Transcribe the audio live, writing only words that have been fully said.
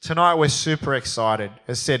Tonight we're super excited.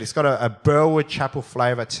 As I said, it's got a Burwood Chapel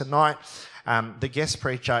flavour. Tonight, the guest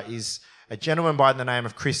preacher is a gentleman by the name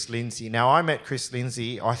of Lindsay. Now, I met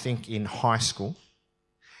Lindsay, I think, in high school,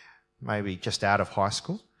 maybe just out of high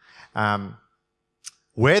school.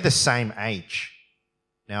 We're the same age.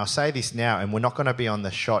 Now, I'll say this now, and we're not going to be on the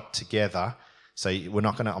shot together, so I'm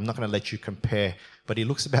not going to let you compare, but he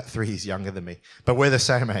looks about 3 years younger than me. But we're the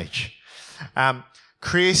same age.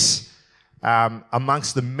 Chris,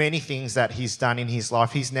 amongst the many things that he's done in his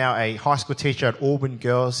life, he's now a high school teacher at Auburn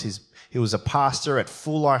Girls. He was a pastor at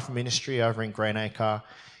Full Life Ministry over in Greenacre.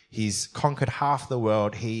 He's conquered half the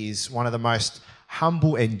world. He is one of the most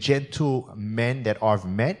humble and gentle men that I've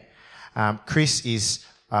met. Chris is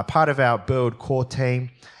part of our Build core team,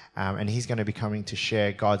 and he's going to be coming to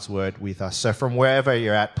share God's word with us. So from wherever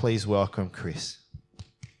you're at, please welcome Chris.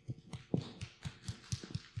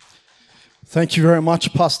 Thank you very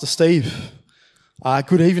much, Pastor Steve.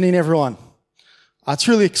 Good evening, everyone. It's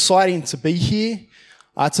really exciting to be here.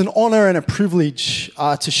 It's an honour and a privilege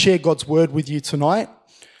to share God's word with you tonight.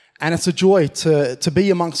 And it's a joy to be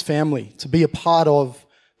amongst family, to be a part of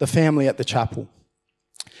the family at the chapel.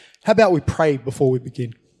 How about we pray before we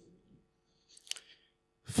begin?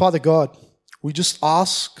 Father God, we just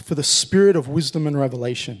ask for the spirit of wisdom and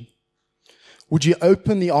revelation. Would you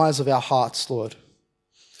open the eyes of our hearts, Lord?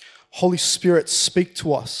 Holy Spirit, speak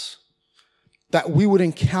to us, that we would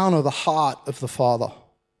encounter the heart of the Father.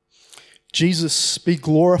 Jesus, be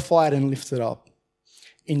glorified and lifted up.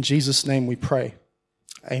 In Jesus' name we pray.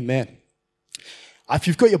 Amen. If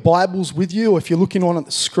you've got your Bibles with you, or if you're looking on at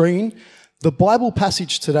the screen, the Bible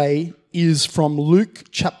passage today is from Luke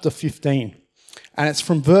chapter 15, and it's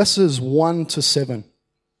from verses 1 to 7.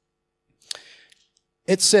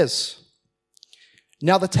 It says,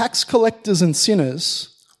 "Now the tax collectors and sinners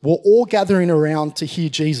were all gathering around to hear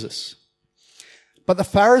Jesus. But the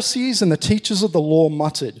Pharisees and the teachers of the law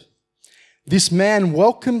muttered, 'This man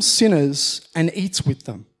welcomes sinners and eats with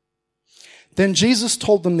them.' Then Jesus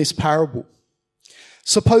told them this parable.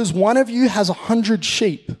 'Suppose one of you has 100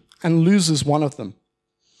 sheep and loses one of them.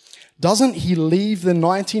 Doesn't he leave the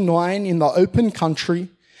 99 in the open country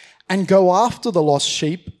and go after the lost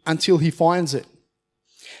sheep until he finds it?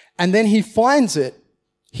 And then he finds it,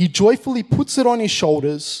 he joyfully puts it on his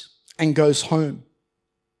shoulders and goes home.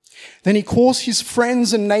 Then he calls his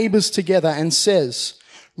friends and neighbors together and says,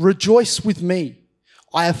 "Rejoice with me,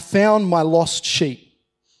 I have found my lost sheep."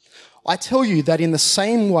 I tell you that in the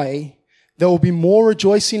same way, there will be more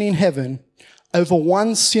rejoicing in heaven over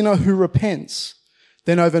one sinner who repents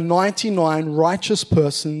than over 99 righteous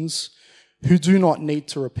persons who do not need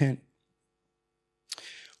to repent.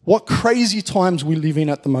 What crazy times we live in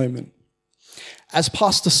at the moment. As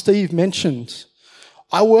Pastor Steve mentioned,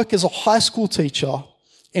 I work as a high school teacher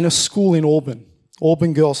in a school in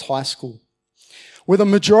Auburn Girls High School, where the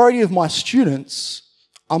majority of my students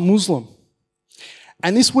are Muslim.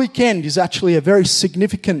 And this weekend is actually a very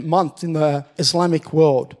significant month in the Islamic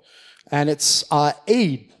world, and it's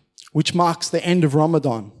Eid, which marks the end of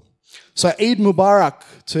Ramadan. So Eid Mubarak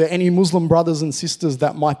to any Muslim brothers and sisters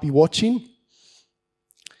that might be watching.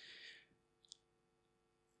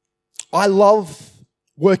 I love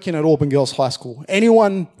working at Auburn Girls High School.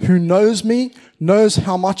 Anyone who knows me knows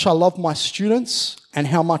how much I love my students and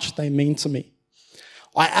how much they mean to me.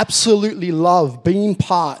 I absolutely love being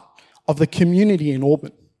part of the community in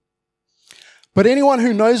Auburn. But anyone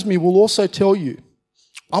who knows me will also tell you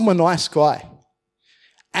I'm a nice guy.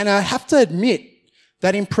 And I have to admit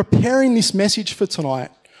that in preparing this message for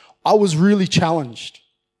tonight, I was really challenged.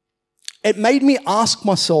 It made me ask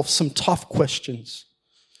myself some tough questions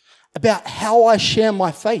about how I share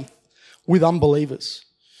my faith with unbelievers.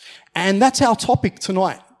 And that's our topic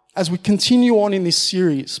tonight as we continue on in this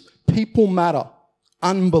series, People Matter,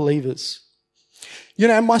 Unbelievers. You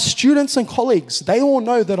know, my students and colleagues, they all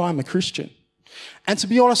know that I'm a Christian. And to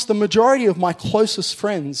be honest, the majority of my closest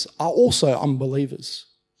friends are also unbelievers.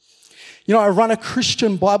 You know, I run a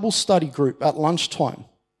Christian Bible study group at lunchtime.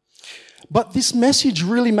 But this message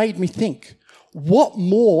really made me think, what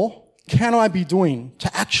more can I be doing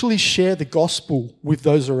to actually share the gospel with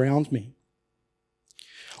those around me?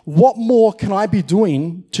 What more can I be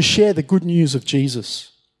doing to share the good news of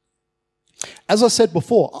Jesus? As I said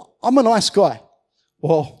before, I'm a nice guy.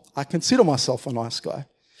 Well, I consider myself a nice guy.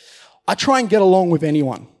 I try and get along with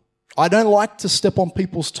anyone. I don't like to step on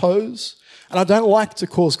people's toes, and I don't like to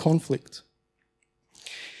cause conflict.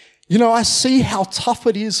 You know, I see how tough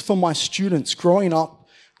it is for my students growing up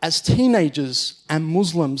as teenagers and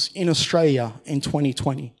Muslims in Australia in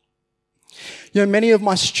 2020. You know, many of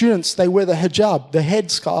my students, they wear the hijab, the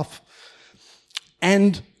headscarf,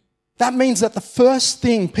 and that means that the first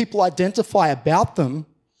thing people identify about them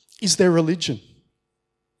is their religion.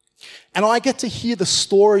 And I get to hear the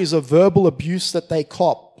stories of verbal abuse that they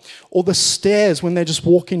cop, or the stares when they're just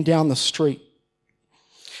walking down the street.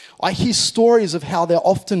 I hear stories of how they're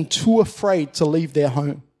often too afraid to leave their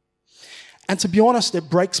home. And to be honest, it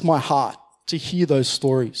breaks my heart to hear those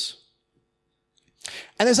stories.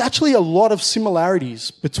 And there's actually a lot of similarities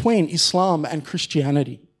between Islam and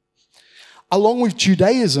Christianity. Along with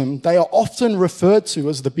Judaism, they are often referred to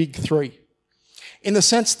as the big three, in the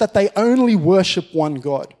sense that they only worship one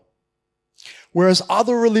God. Whereas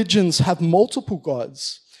other religions have multiple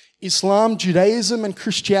gods, Islam, Judaism, and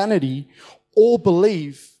Christianity all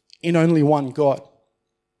believe in only one God.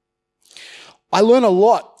 I learn a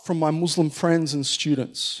lot from my Muslim friends and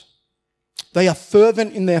students. They are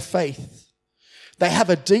fervent in their faith. They have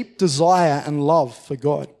a deep desire and love for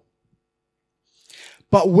God.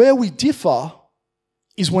 But where we differ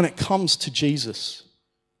is when it comes to Jesus.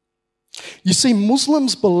 You see,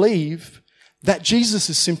 Muslims believe that Jesus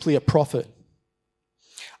is simply a prophet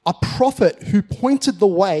who pointed the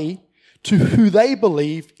way to who they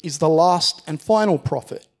believe is the last and final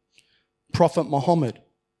prophet, Prophet Muhammad.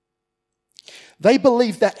 They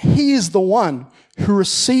believe that he is the one who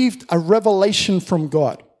received a revelation from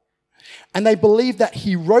God. And they believe that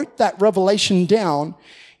he wrote that revelation down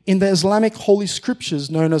in the Islamic holy scriptures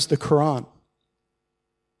known as the Quran.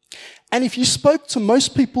 And if you spoke to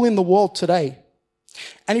most people in the world today,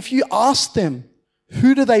 and if you asked them,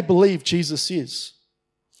 who do they believe Jesus is?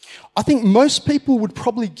 I think most people would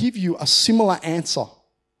probably give you a similar answer.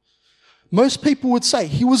 Most people would say,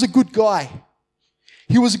 he was a good guy,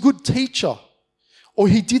 he was a good teacher, or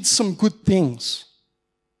he did some good things.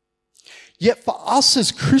 Yet for us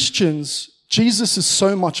as Christians, Jesus is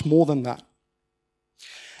so much more than that.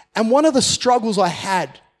 And one of the struggles I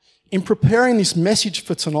had in preparing this message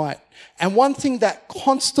for tonight, and one thing that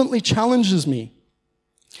constantly challenges me,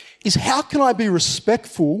 is how can I be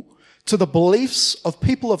respectful to the beliefs of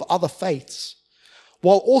people of other faiths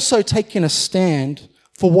while also taking a stand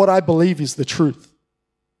for what I believe is the truth?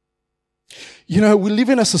 You know, we live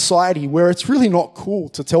in a society where it's really not cool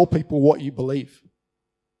to tell people what you believe.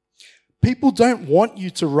 People don't want you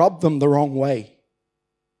to rub them the wrong way.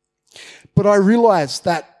 But I realize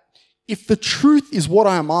that if the truth is what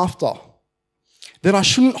I am after, then I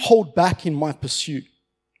shouldn't hold back in my pursuit.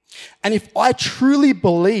 And if I truly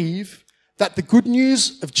believe that the good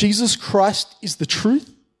news of Jesus Christ is the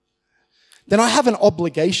truth, then I have an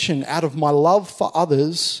obligation out of my love for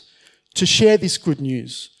others to share this good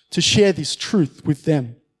news, to share this truth with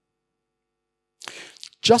them.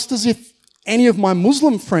 Just as if any of my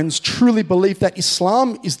Muslim friends truly believe that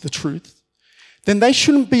Islam is the truth, then they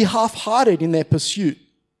shouldn't be half-hearted in their pursuit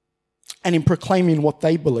and in proclaiming what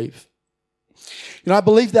they believe. You know, I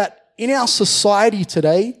believe that in our society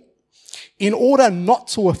today, in order not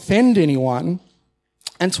to offend anyone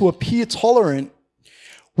and to appear tolerant,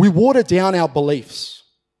 we water down our beliefs.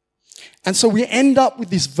 And so we end up with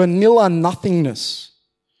this vanilla nothingness.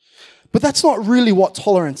 But that's not really what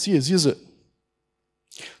tolerance is it?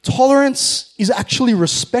 Tolerance is actually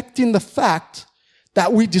respecting the fact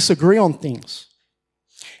that we disagree on things.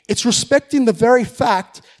 It's respecting the very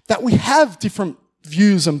fact that we have different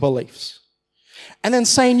views and beliefs. And then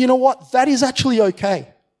saying, you know what, that is actually okay.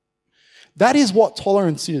 That is what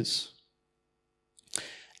tolerance is.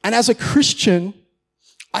 And as a Christian,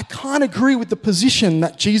 I can't agree with the position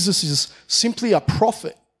that Jesus is simply a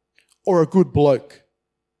prophet or a good bloke.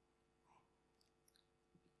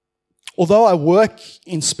 Although I work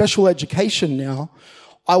in special education now,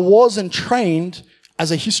 I was and trained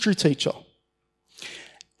as a history teacher.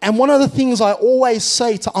 And one of the things I always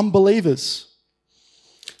say to unbelievers,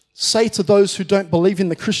 say to those who don't believe in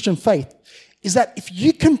the Christian faith, is that if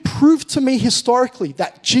you can prove to me historically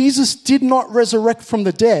that Jesus did not resurrect from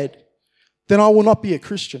the dead, then I will not be a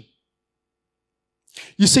Christian.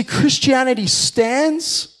 You see, Christianity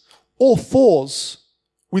stands or falls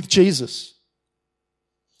with Jesus.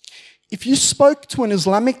 If you spoke to an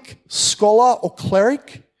Islamic scholar or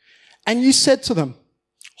cleric and you said to them,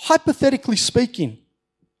 hypothetically speaking,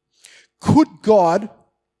 could God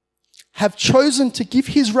have chosen to give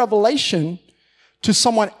his revelation to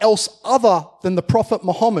someone else other than the Prophet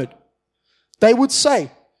Muhammad? They would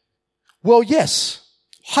say, well, yes,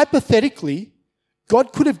 hypothetically,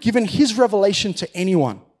 God could have given his revelation to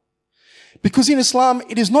anyone. Because in Islam,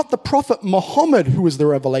 it is not the Prophet Muhammad who is the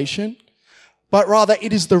revelation, but rather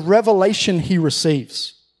it is the revelation he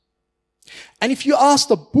receives. And if you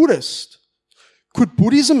asked a Buddhist, could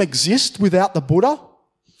Buddhism exist without the Buddha?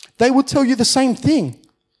 They would tell you the same thing.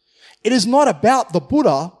 It is not about the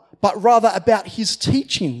Buddha, but rather about his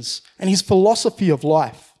teachings and his philosophy of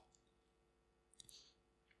life.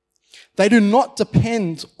 They do not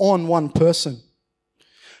depend on one person.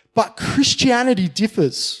 But Christianity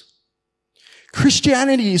differs.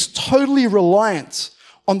 Christianity is totally reliant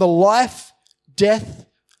on the life, death,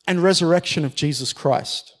 and resurrection of Jesus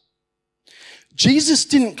Christ. Jesus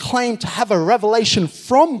didn't claim to have a revelation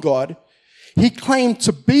from God. He claimed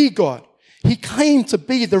to be God. He claimed to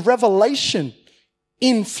be the revelation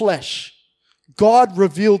in flesh, God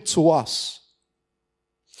revealed to us.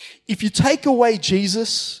 If you take away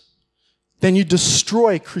Jesus, then you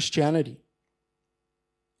destroy Christianity.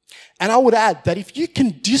 And I would add that if you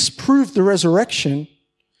can disprove the resurrection,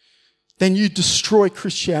 then you destroy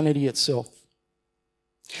Christianity itself.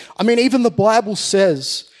 I mean, even the Bible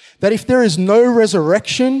says that if there is no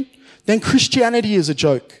resurrection, then Christianity is a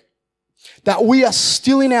joke. That we are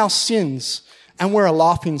still in our sins and we're a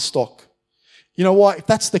laughing stock. You know what? If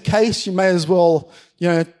that's the case, you may as well,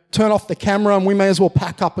 turn off the camera and we may as well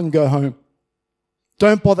pack up and go home.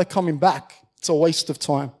 Don't bother coming back. It's a waste of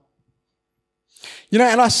time.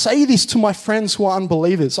 And I say this to my friends who are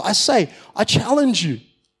unbelievers. I challenge you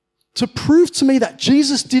to prove to me that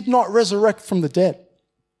Jesus did not resurrect from the dead.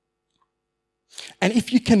 And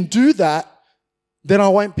if you can do that, then I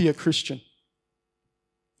won't be a Christian.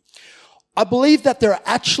 I believe that there are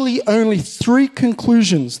actually only 3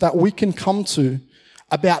 conclusions that we can come to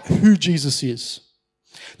about who Jesus is.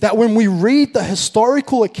 That when we read the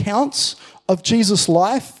historical accounts of Jesus'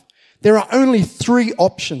 life, there are only 3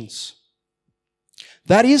 options.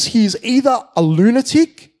 That is, he is either a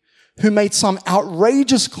lunatic who made some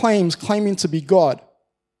outrageous claims claiming to be God,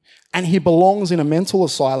 and he belongs in a mental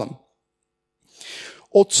asylum.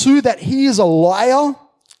 Or 2, that he is a liar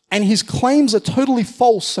and his claims are totally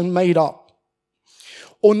false and made up.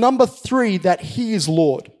 Or number 3, that he is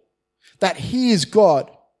Lord, that he is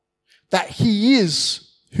God, that he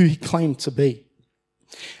is who he claimed to be.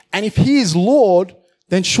 And if he is Lord,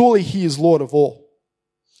 then surely he is Lord of all.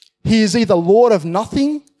 He is either Lord of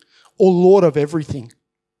nothing or Lord of everything.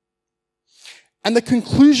 And the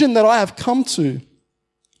conclusion that I have come to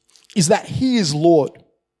is that he is Lord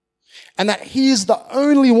and that he is the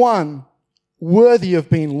only one worthy of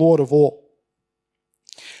being Lord of all.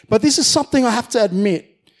 But this is something I have to admit,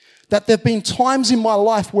 that there have been times in my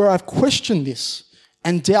life where I've questioned this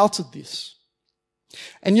and doubted this.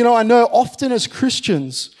 And I know often as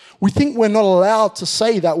Christians, we think we're not allowed to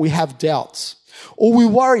say that we have doubts. Or we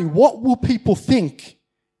worry, what will people think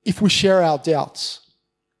if we share our doubts?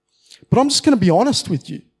 But I'm just going to be honest with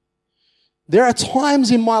you. There are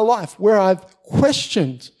times in my life where I've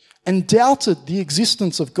questioned and doubted the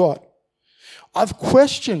existence of God. I've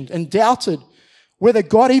questioned and doubted whether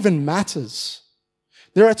God even matters.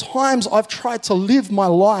 There are times I've tried to live my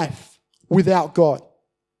life without God.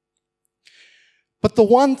 But the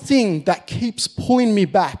one thing that keeps pulling me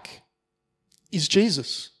back is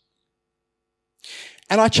Jesus.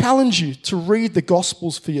 And I challenge you to read the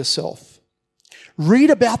Gospels for yourself. Read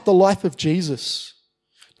about the life of Jesus.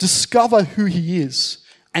 Discover who he is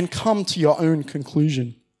and come to your own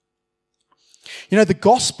conclusion. The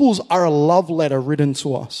Gospels are a love letter written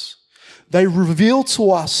to us. They reveal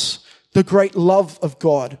to us the great love of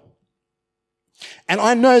God. And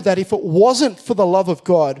I know that if it wasn't for the love of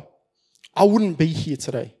God, I wouldn't be here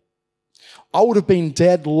today. I would have been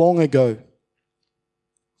dead long ago.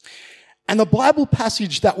 And the Bible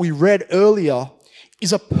passage that we read earlier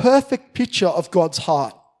is a perfect picture of God's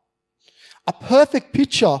heart. A perfect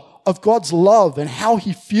picture of God's love and how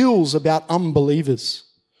he feels about unbelievers.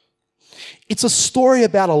 It's a story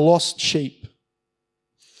about a lost sheep.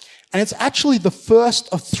 And it's actually the first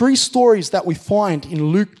of 3 stories that we find in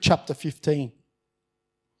Luke chapter 15.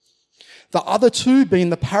 The other 2 being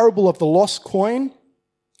the parable of the lost coin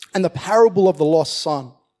and the parable of the lost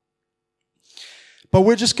son. But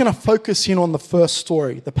we're just going to focus in on the first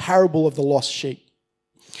story, the parable of the lost sheep.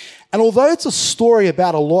 And although it's a story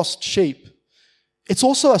about a lost sheep, it's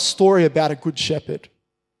also a story about a good shepherd.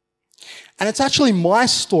 And it's actually my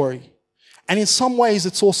story. And in some ways,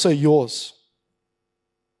 it's also yours.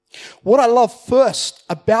 What I love first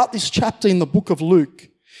about this chapter in the book of Luke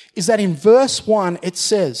is that in verse 1, it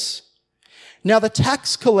says, "Now the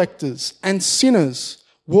tax collectors and sinners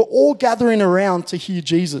were all gathering around to hear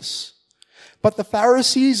Jesus. But the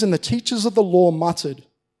Pharisees and the teachers of the law muttered,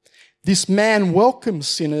 'This man welcomes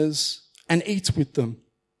sinners and eats with them.'"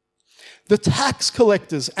 The tax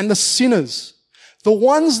collectors and the sinners, the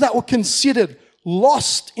ones that were considered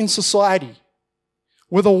lost in society,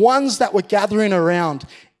 were the ones that were gathering around,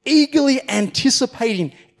 eagerly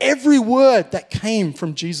anticipating every word that came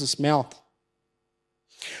from Jesus' mouth.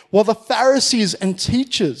 While the Pharisees and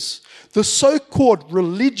teachers, the so-called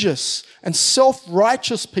religious and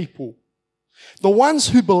self-righteous people, the ones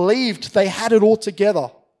who believed they had it all together,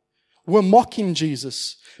 were mocking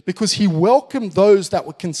Jesus because he welcomed those that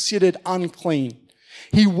were considered unclean.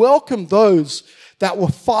 He welcomed those that were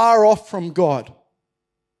far off from God.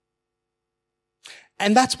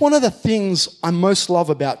 And that's one of the things I most love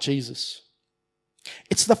about Jesus.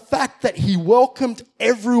 It's the fact that he welcomed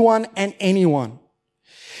everyone and anyone.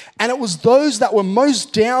 And it was those that were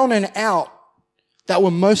most down and out that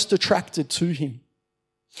were most attracted to him.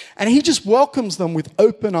 And he just welcomes them with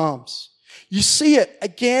open arms. You see it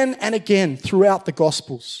again and again throughout the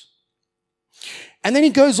Gospels. And then he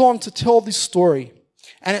goes on to tell this story.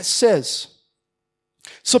 And it says,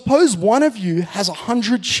 suppose one of you has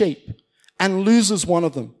 100 sheep and loses one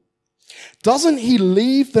of them. Doesn't he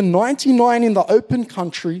leave the 99 in the open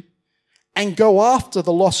country and go after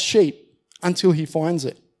the lost sheep until he finds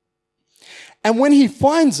it? And when he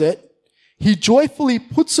finds it, he joyfully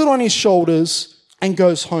puts it on his shoulders and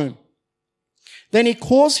goes home. Then he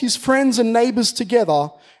calls his friends and neighbors together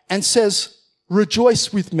and says,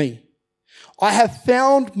 rejoice with me. I have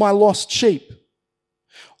found my lost sheep.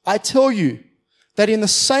 I tell you that in the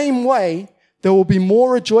same way, there will be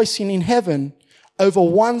more rejoicing in heaven over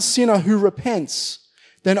one sinner who repents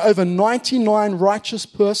than over 99 righteous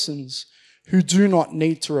persons who do not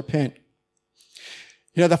need to repent.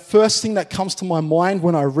 You know, the first thing that comes to my mind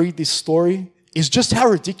when I read this story is just how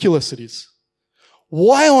ridiculous it is.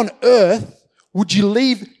 Why on earth would you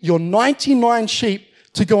leave your 99 sheep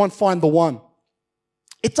to go and find the one?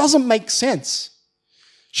 It doesn't make sense.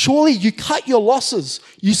 Surely you cut your losses.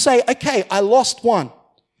 You say, okay, I lost one,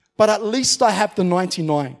 but at least I have the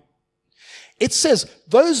 99. It says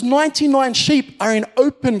those 99 sheep are in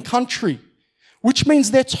open country, which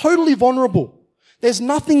means they're totally vulnerable. There's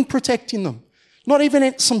nothing protecting them. Not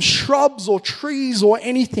even some shrubs or trees or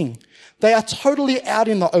anything. They are totally out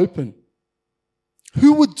in the open.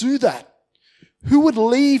 Who would do that? Who would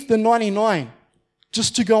leave the 99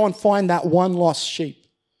 just to go and find that one lost sheep?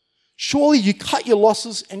 Surely you cut your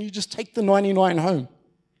losses and you just take the 99 home.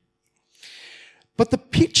 But the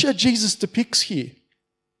picture Jesus depicts here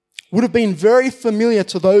would have been very familiar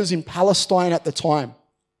to those in Palestine at the time,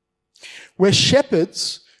 where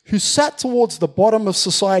shepherds who sat towards the bottom of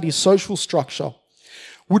society's social structure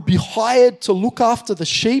would be hired to look after the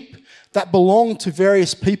sheep that belonged to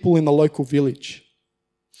various people in the local village.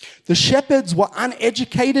 The shepherds were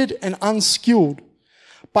uneducated and unskilled,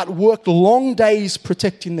 but worked long days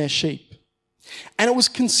protecting their sheep. And it was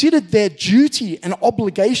considered their duty and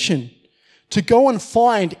obligation to go and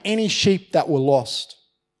find any sheep that were lost.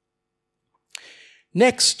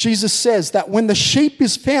 Next, Jesus says that when the sheep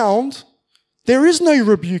is found, there is no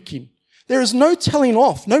rebuking. There is no telling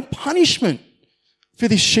off, no punishment for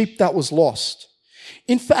this sheep that was lost.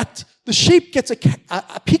 In fact, the sheep gets a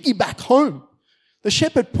piggyback home. The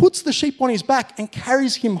shepherd puts the sheep on his back and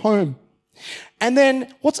carries him home. And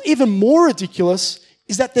then what's even more ridiculous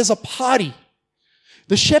is that there's a party.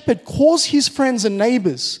 The shepherd calls his friends and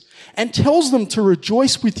neighbors and tells them to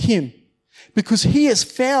rejoice with him because he has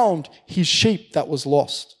found his sheep that was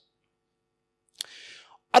lost.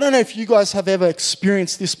 I don't know if you guys have ever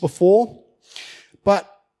experienced this before, but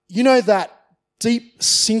you know that deep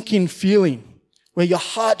sinking feeling where your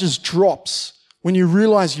heart just drops when you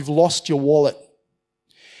realize you've lost your wallet.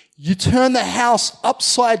 You turn the house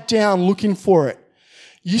upside down looking for it.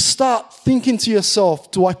 You start thinking to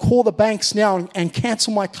yourself, do I call the banks now and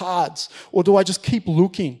cancel my cards, or do I just keep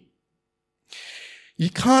looking?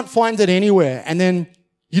 You can't find it anywhere, and then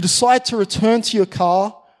you decide to return to your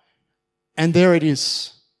car, and there it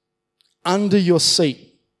is, under your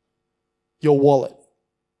seat, your wallet.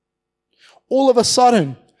 All of a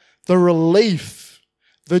sudden, the relief,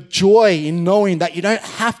 the joy in knowing that you don't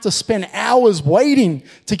have to spend hours waiting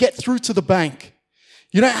to get through to the bank.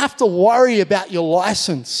 You don't have to worry about your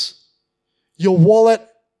license. Your wallet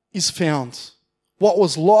is found. What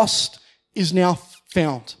was lost is now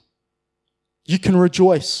found. You can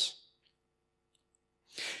rejoice.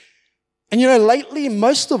 And you know, lately,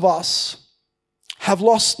 most of us have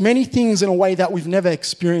lost many things in a way that we've never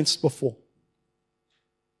experienced before.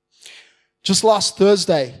 Just last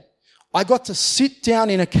Thursday, I got to sit down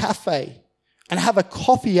in a cafe and have a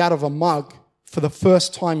coffee out of a mug for the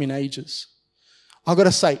first time in ages. I've got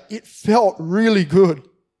to say, it felt really good.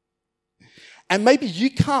 And maybe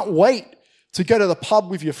you can't wait to go to the pub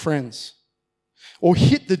with your friends or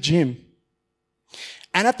hit the gym.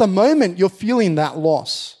 And at the moment, you're feeling that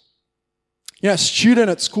loss. You know, a student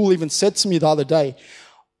at school even said to me the other day,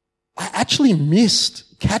 I actually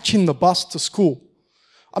missed catching the bus to school.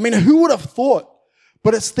 I mean, who would have thought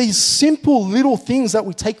But it's these simple little things that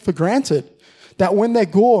we take for granted that when they're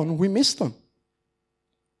gone, we miss them.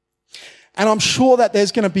 And I'm sure that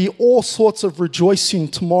there's going to be all sorts of rejoicing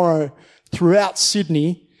tomorrow throughout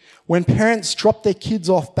Sydney when parents drop their kids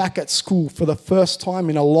off back at school for the first time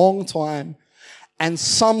in a long time and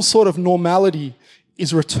some sort of normality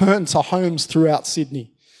is returned to homes throughout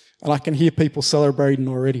Sydney. And I can hear people celebrating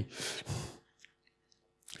already.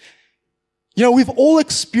 You know, we've all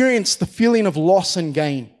experienced the feeling of loss and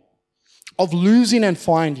gain, of losing and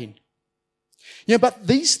finding. You know, but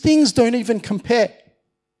these things don't even compare.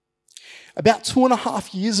 About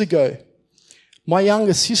 2.5 years ago, my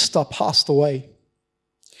younger sister passed away.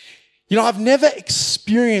 You know, I've never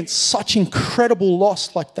experienced such incredible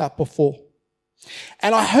loss like that before.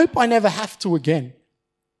 And I hope I never have to again.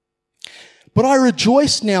 But I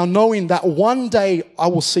rejoice now knowing that one day I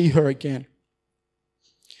will see her again.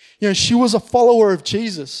 You know, she was a follower of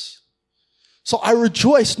Jesus. So I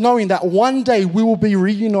rejoice knowing that one day we will be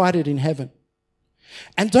reunited in heaven.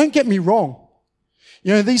 And don't get me wrong.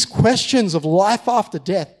 You know, these questions of life after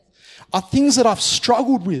death are things that I've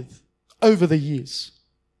struggled with over the years.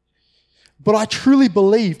 But I truly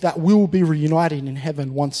believe that we will be reunited in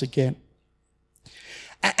heaven once again.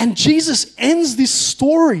 And Jesus ends this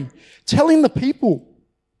story telling the people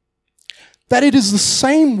that it is the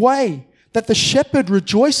same way that the shepherd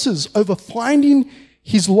rejoices over finding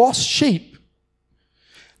his lost sheep,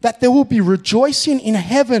 that there will be rejoicing in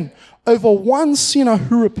heaven over one sinner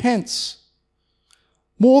who repents,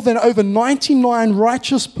 more than over 99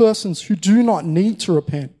 righteous persons who do not need to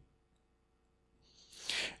repent.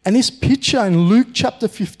 And this picture in Luke chapter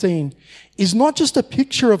 15 is not just a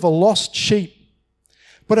picture of a lost sheep,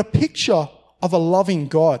 but a picture of a loving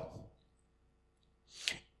God.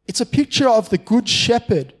 It's a picture of the good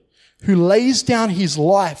shepherd who lays down his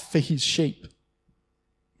life for his sheep.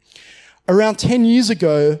 Around 10 years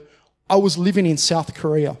ago, I was living in South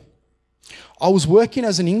Korea. I was working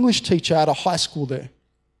as an English teacher at a high school there.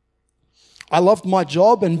 I loved my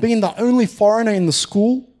job, and being the only foreigner in the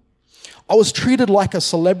school, I was treated like a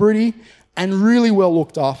celebrity and really well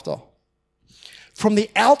looked after. From the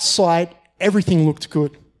outside, everything looked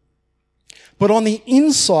good. But on the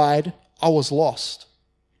inside, I was lost.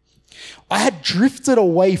 I had drifted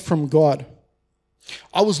away from God.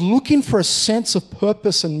 I was looking for a sense of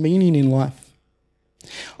purpose and meaning in life.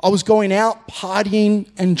 I was going out, partying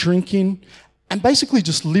and drinking, and basically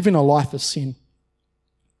just living a life of sin.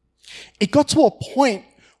 It got to a point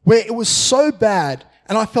where it was so bad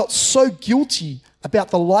and I felt so guilty about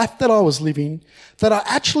the life that I was living that I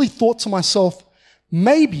actually thought to myself,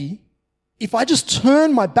 maybe if I just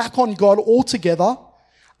turn my back on God altogether,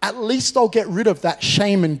 at least I'll get rid of that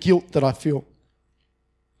shame and guilt that I feel.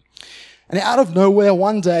 And out of nowhere,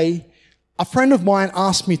 one day, a friend of mine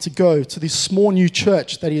asked me to go to this small new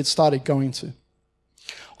church that he had started going to.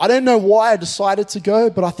 I don't know why I decided to go,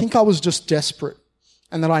 but I think I was just desperate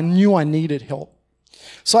and that I knew I needed help.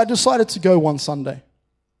 So I decided to go one Sunday.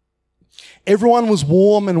 Everyone was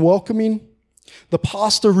warm and welcoming. The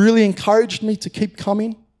pastor really encouraged me to keep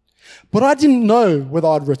coming, but I didn't know whether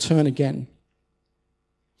I'd return again.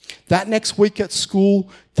 That next week at school,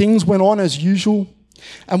 things went on as usual.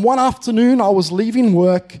 And one afternoon, I was leaving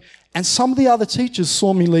work and some of the other teachers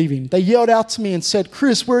saw me leaving. They yelled out to me and said,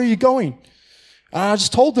 "Chris, where are you going?" And I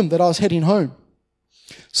just told them that I was heading home.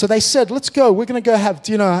 So they said, "Let's go. We're going to go have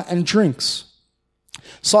dinner and drinks."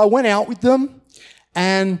 So I went out with them,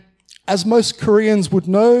 and as most Koreans would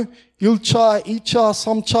know, ilcha, icha,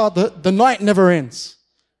 samcha, the night never ends.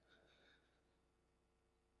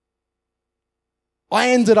 I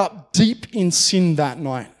ended up deep in sin that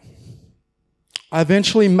night. I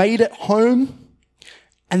eventually made it home,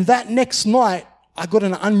 and that next night, I got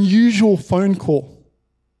an unusual phone call.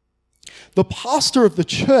 The pastor of the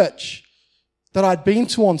church that I'd been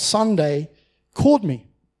to on Sunday called me,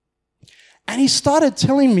 and he started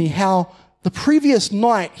telling me how the previous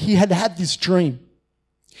night he had had this dream.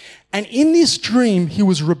 And in this dream, he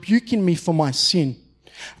was rebuking me for my sin.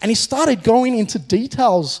 And he started going into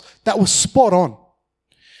details that were spot on.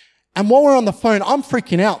 And while we're on the phone, I'm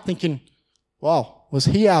freaking out thinking, wow, was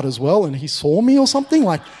he out as well and he saw me or something?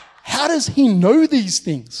 Like, how does he know these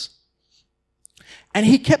things? And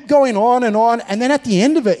he kept going on. And then at the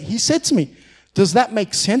end of it, he said to me, "Does that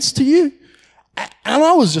make sense to you?" And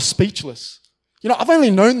I was just speechless. You know, I've only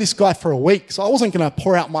known this guy for a week, so I wasn't going to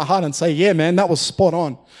pour out my heart and say, "Yeah, man, that was spot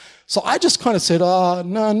on." So I just kind of said,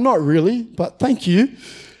 "No, not really, but thank you."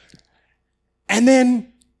 And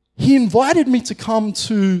then he invited me to come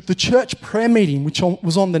to the church prayer meeting, which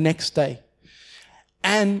was on the next day.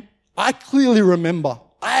 And I clearly remember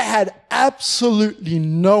I had absolutely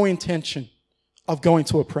no intention of going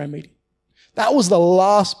to a prayer meeting. That was the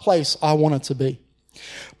last place I wanted to be.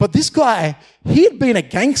 But this guy, he had been a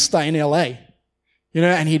gangster in LA,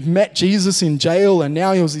 and he'd met Jesus in jail, and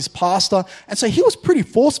now he was his pastor. And so he was pretty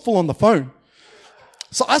forceful on the phone.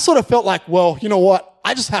 So I sort of felt like, well, you know what?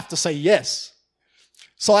 I just have to say yes.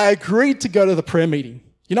 So I agreed to go to the prayer meeting.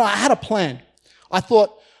 I had a plan. I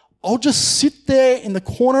thought, I'll just sit there in the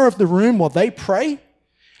corner of the room while they pray.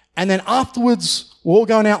 And then afterwards, we're all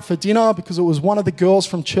going out for dinner because it was one of the girls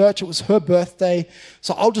from church. It was her birthday.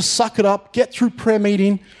 So I'll just suck it up, get through prayer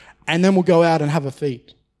meeting, and then we'll go out and have a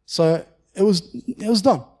feed. So it was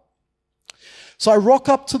done. So I rock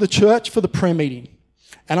up to the church for the prayer meeting.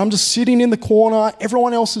 And I'm just sitting in the corner.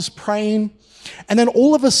 Everyone else is praying. And then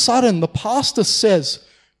all of a sudden, the pastor says,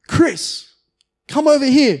 Chris, come over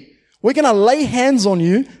here. We're going to lay hands on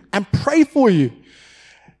you and pray for you.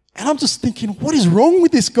 And I'm just thinking, what is wrong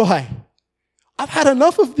with this guy? I've had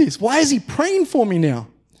enough of this. Why is he praying for me now?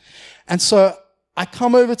 And so I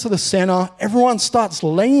come over to the center. Everyone starts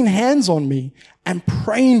laying hands on me and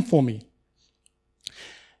praying for me.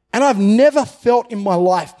 And I've never felt in my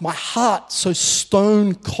life my heart so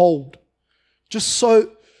stone cold, just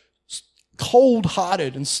so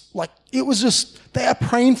cold-hearted. And like, it was just, they are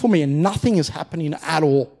praying for me and nothing is happening at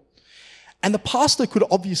all. And the pastor could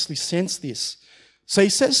obviously sense this. So he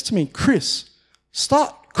says to me, Chris,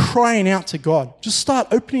 start crying out to God. Just start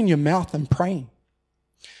opening your mouth and praying.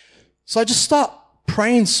 So I just start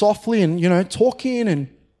praying softly and, talking. And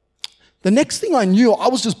the next thing I knew, I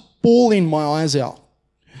was just bawling my eyes out.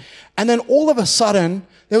 And then all of a sudden,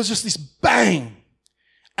 there was just this bang.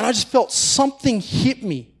 And I just felt something hit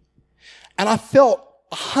me. And I felt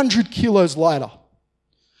 100 kilos lighter.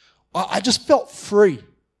 I just felt free.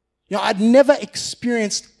 I'd never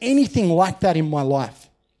experienced anything like that in my life.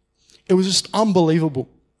 It was just unbelievable.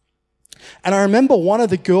 And I remember one of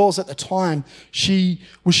the girls at the time, she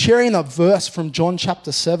was sharing a verse from John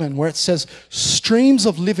chapter 7 where it says, streams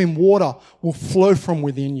of living water will flow from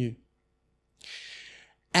within you.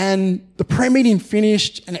 And the prayer meeting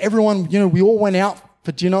finished and everyone, we all went out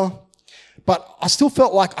for dinner. But I still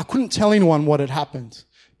felt like I couldn't tell anyone what had happened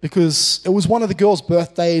because it was one of the girls'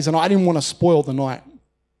 birthdays and I didn't want to spoil the night.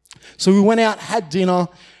 So we went out, had dinner,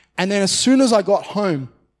 and then as soon as I got home,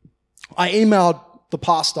 I emailed the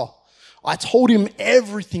pastor. I told him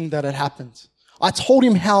everything that had happened. I told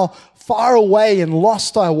him how far away and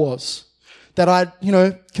lost I was, that I'd,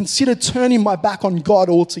 considered turning my back on God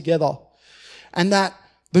altogether, and that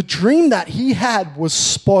the dream that he had was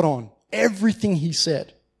spot on, everything he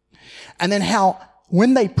said. And then how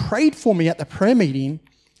when they prayed for me at the prayer meeting,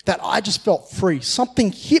 that I just felt free.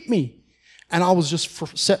 Something hit me. And I was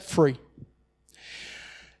just set free.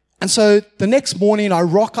 And so the next morning, I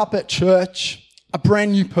rock up at church, a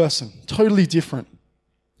brand new person, totally different.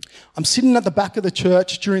 I'm sitting at the back of the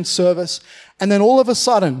church during service, and then all of a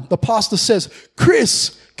sudden, the pastor says,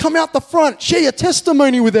 Chris, come out the front, share your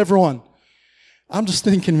testimony with everyone. I'm just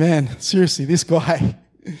thinking, man, seriously, this guy.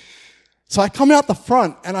 So I come out the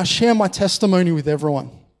front, and I share my testimony with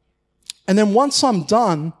everyone. And then once I'm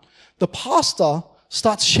done, the pastor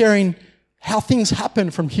starts sharing how things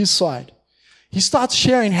happened from his side. He starts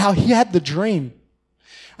sharing how he had the dream.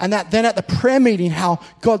 And that then at the prayer meeting, how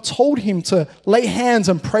God told him to lay hands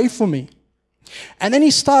and pray for me. And then he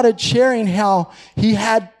started sharing how he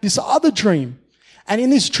had this other dream. And in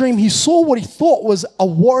this dream, he saw what he thought was a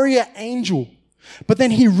warrior angel. But then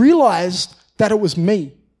he realized that it was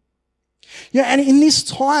me. And in this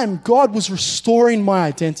time, God was restoring my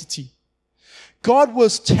identity. God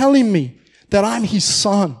was telling me that I'm his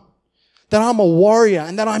son, that I'm a warrior,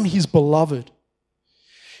 and that I'm his beloved.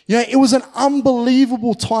 It was an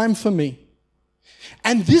unbelievable time for me.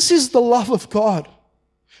 And this is the love of God.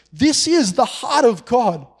 This is the heart of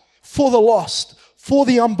God for the lost, for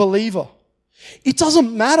the unbeliever. It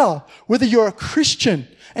doesn't matter whether you're a Christian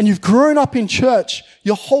and you've grown up in church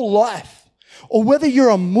your whole life, or whether you're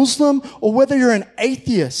a Muslim or whether you're an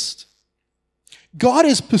atheist. God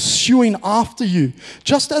is pursuing after you.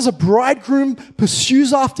 Just as a bridegroom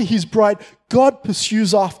pursues after his bride, God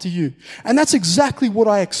pursues after you. And that's exactly what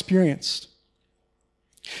I experienced.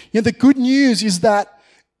 The good news is that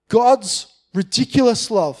God's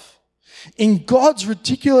ridiculous love, in God's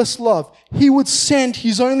ridiculous love, he would send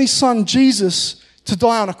his only son, Jesus, to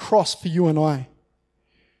die on a cross for you and I.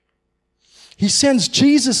 He sends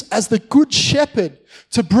Jesus as the good shepherd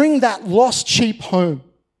to bring that lost sheep home.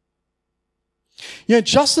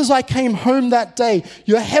 Just as I came home that day,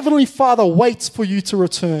 your heavenly Father waits for you to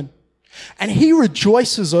return. And he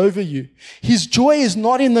rejoices over you. His joy is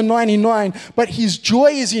not in the 99, but his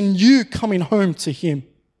joy is in you coming home to him.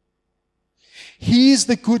 He is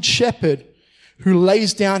the good shepherd who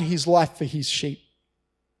lays down his life for his sheep.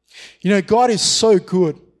 You know, God is so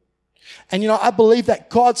good. And, you know, I believe that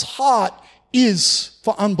God's heart is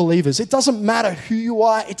for unbelievers. It doesn't matter who you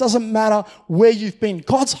are. It doesn't matter where you've been.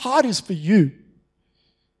 God's heart is for you.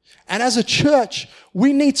 And as a church,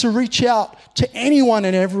 we need to reach out to anyone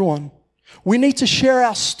and everyone. We need to share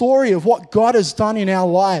our story of what God has done in our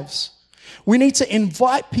lives. We need to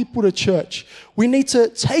invite people to church. We need to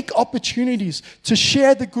take opportunities to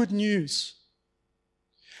share the good news.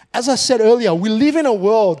 As I said earlier, we live in a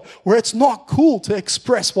world where it's not cool to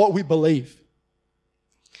express what we believe.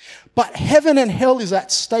 But heaven and hell is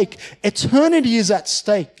at stake. Eternity is at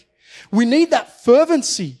stake. We need that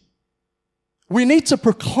fervency. We need to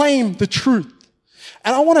proclaim the truth.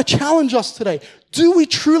 And I want to challenge us today. Do we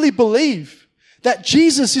truly believe that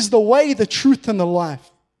Jesus is the way, the truth, and the life?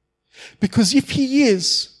 Because if he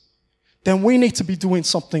is, then we need to be doing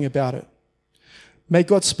something about it. May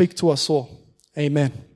God speak to us all. Amen.